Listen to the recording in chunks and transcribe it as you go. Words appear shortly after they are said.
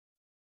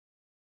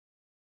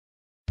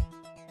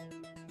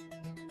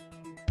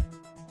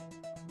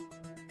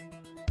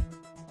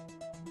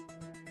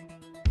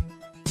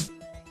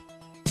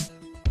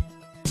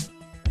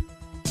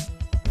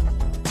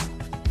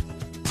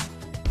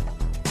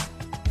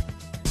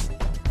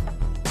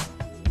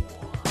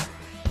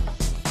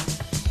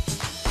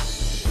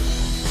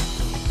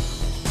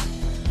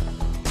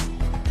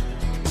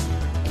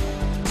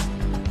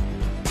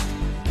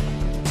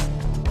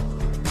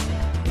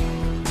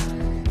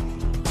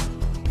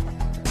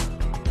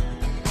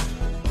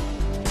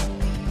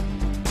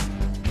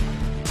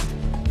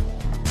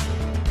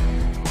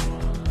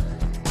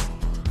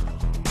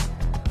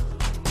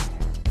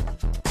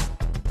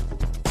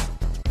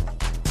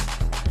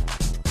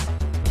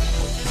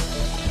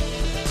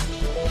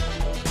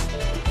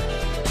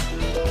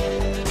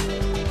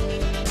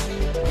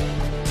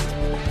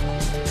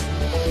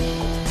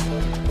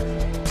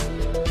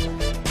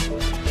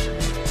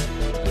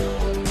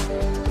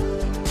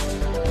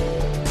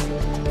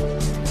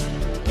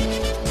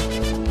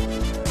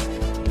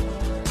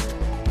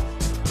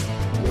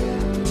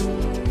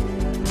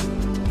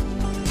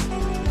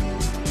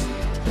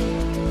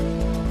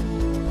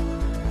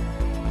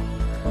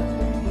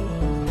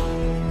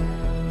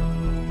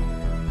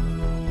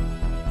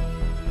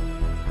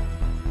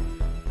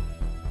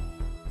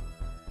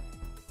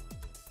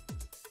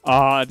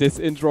Ah, this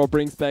intro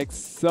brings back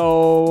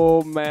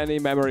so many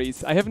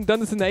memories. I haven't done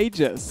this in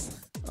ages.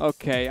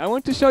 Okay, I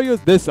want to show you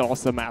this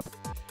awesome map.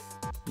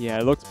 Yeah,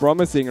 it looks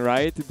promising,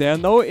 right? There are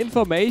no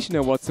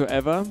information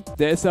whatsoever.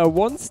 There's a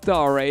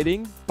 1-star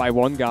rating by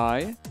one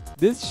guy.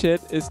 This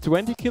shit is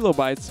 20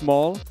 kilobytes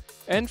small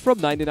and from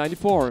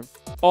 1994.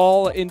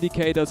 All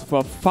indicators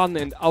for fun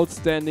and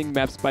outstanding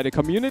maps by the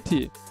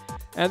community.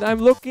 And I'm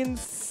looking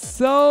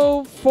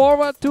so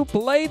forward to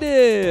play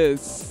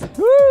this!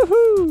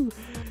 Woohoo!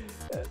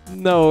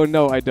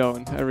 No, I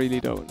don't. I really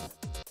don't.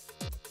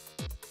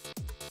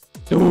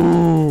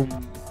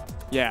 DooM!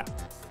 Yeah.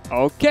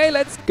 Okay,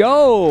 let's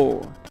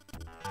go!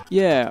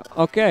 Yeah,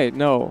 okay,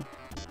 no.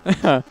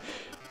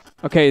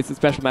 Okay, it's a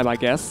special map, I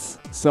guess.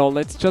 So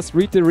let's just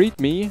read the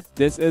readme.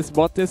 This is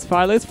what this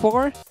file is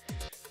for.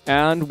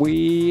 And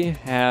we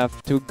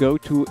have to go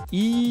to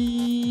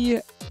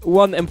E1M4.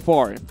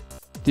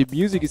 The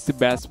music is the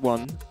best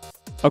one.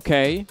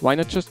 Okay, why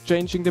not just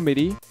changing the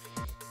MIDI?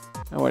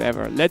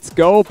 Whatever. Let's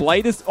go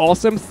play this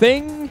awesome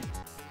thing.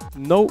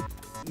 No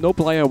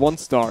player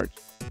 1-star.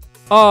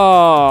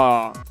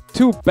 Ah,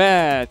 too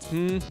bad.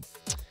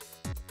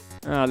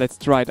 Let's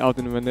try it out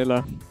in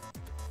vanilla.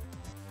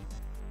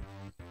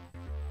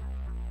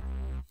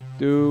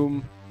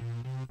 DooM.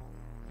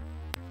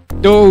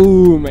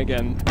 DooM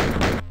again.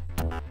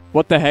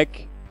 What the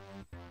heck?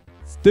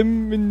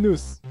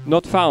 Stiminus.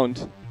 Not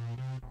found.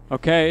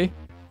 Okay.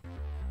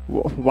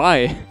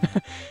 Why?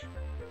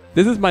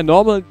 This is my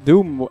normal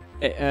DooM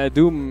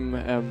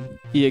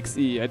exe.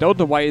 I don't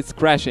know why it's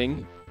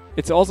crashing.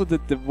 It's also the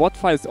WAD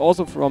file is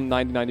also from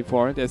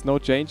 1994. There's no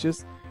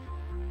changes.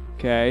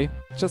 Okay,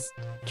 just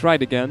try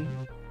it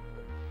again.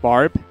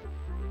 Barb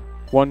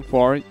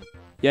 1.4.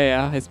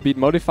 Yeah, has been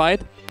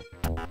modified.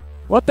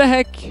 What the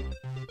heck?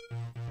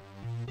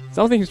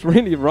 Something's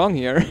really wrong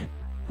here.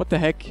 What the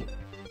heck?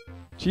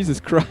 Jesus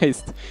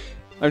Christ.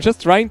 I'm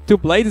just trying to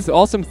play this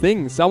awesome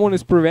thing. Someone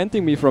is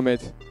preventing me from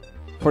it.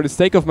 For the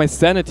sake of my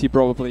sanity,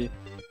 probably.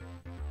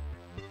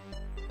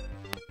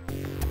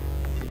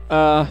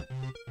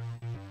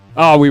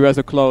 Oh, we were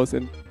so close.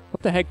 And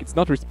what the heck? It's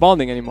not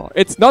respawning anymore.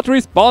 It's not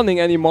respawning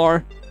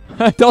anymore.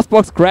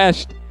 DOSBox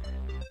crashed.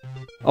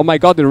 Oh my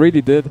god, it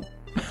really did.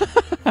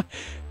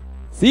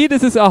 See,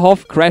 this is a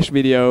half crash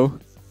video.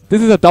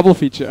 This is a double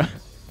feature.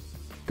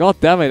 God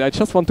damn it, I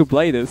just want to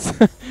play this.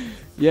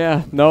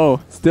 Yeah,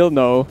 no, still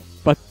no.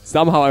 But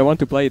somehow I want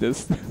to play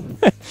this.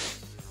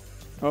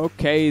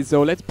 Okay,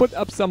 so let's put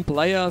up some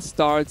player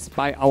starts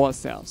by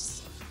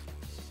ourselves.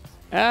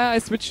 I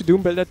switched to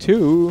Doom Builder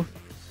 2.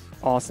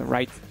 Awesome,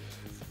 right.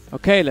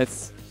 Okay,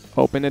 let's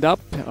open it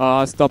up.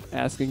 Stop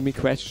asking me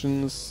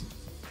questions.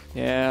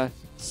 Yeah,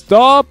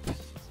 stop!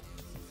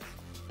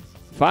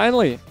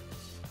 Finally!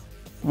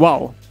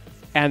 Wow,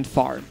 ant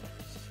farm.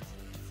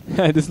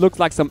 This looks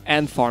like some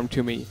ant farm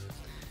to me.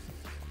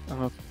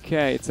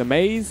 Okay, it's a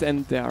maze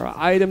and there are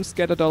items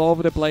scattered all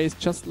over the place,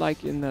 just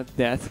like in a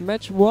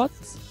deathmatch. What?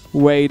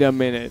 Wait a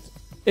minute.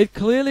 It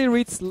clearly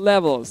reads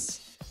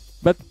levels.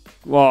 But,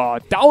 whoa,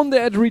 down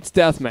there it reads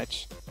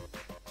deathmatch.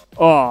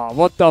 Oh,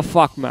 what the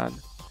fuck, man.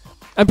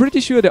 I'm pretty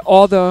sure the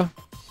author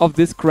of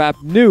this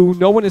crap knew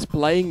no one is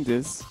playing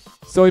this.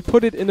 So he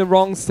put it in the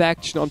wrong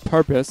section on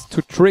purpose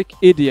to trick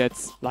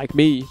idiots like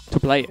me to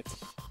play it.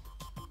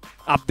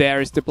 Up there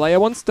is the player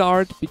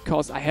 1-star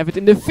because I have it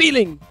in the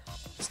feeling.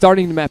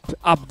 Starting the map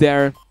up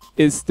there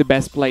is the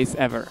best place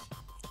ever.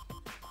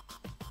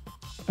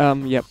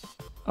 Yep.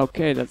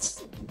 Okay,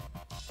 let's...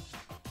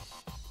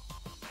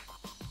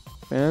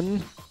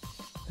 And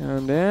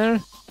there.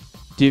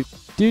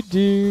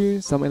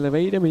 Some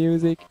elevator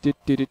music.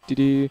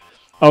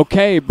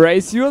 Okay,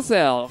 brace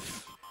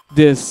yourself.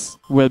 This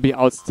will be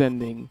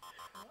outstanding.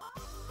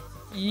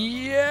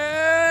 Yeah!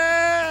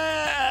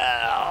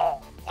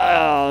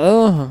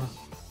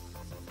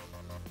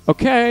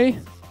 Okay.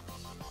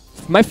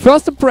 My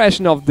first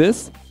impression of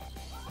this,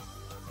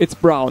 it's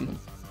brown.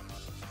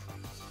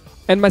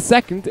 And my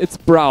second, it's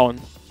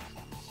brown.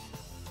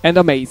 And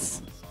a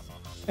maze.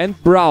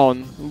 And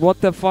brown.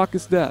 What the fuck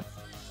is that?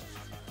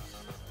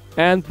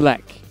 And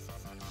black.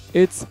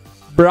 It's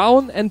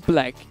brown and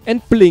black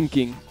and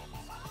blinking.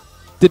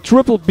 The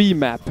triple B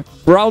map.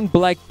 Brown,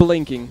 black,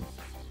 blinking.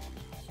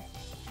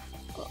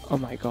 Oh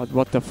my god,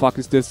 what the fuck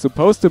is this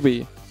supposed to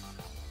be?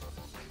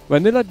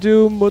 Vanilla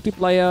Doom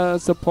multiplayer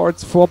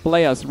supports 4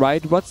 players,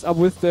 right? What's up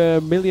with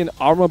the million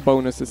armor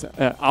bonuses,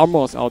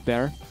 armors out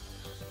there?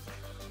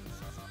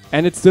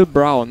 And it's still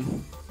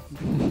brown.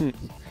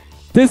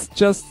 This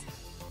just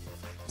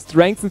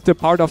strengthens the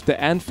part of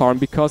the ant farm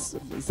because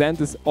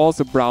sand is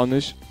also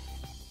brownish.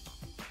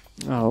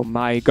 Oh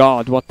my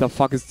god, what the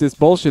fuck is this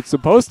bullshit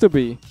supposed to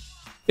be?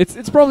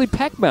 It's probably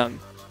Pac-Man.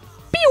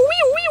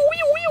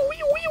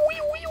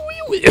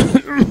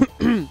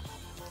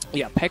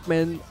 Yeah,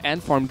 Pac-Man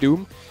ant farm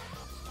Doom.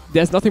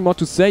 There's nothing more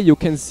to say, you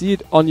can see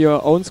it on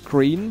your own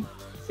screen.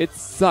 It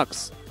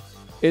sucks.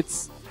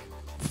 It's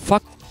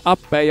fucked up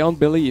beyond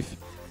belief.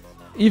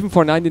 Even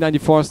for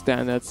 1994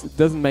 standards, it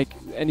doesn't make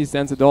any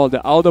sense at all.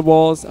 The outer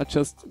walls are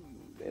just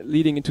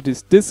leading into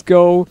this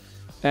disco.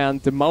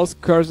 And the mouse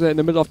cursor in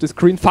the middle of the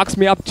screen fucks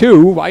me up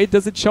too. Why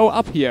does it show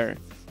up here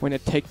when I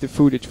take the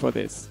footage for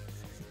this?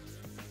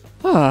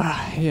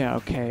 Ah, yeah,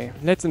 okay.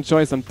 Let's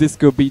enjoy some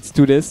disco beats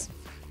to this.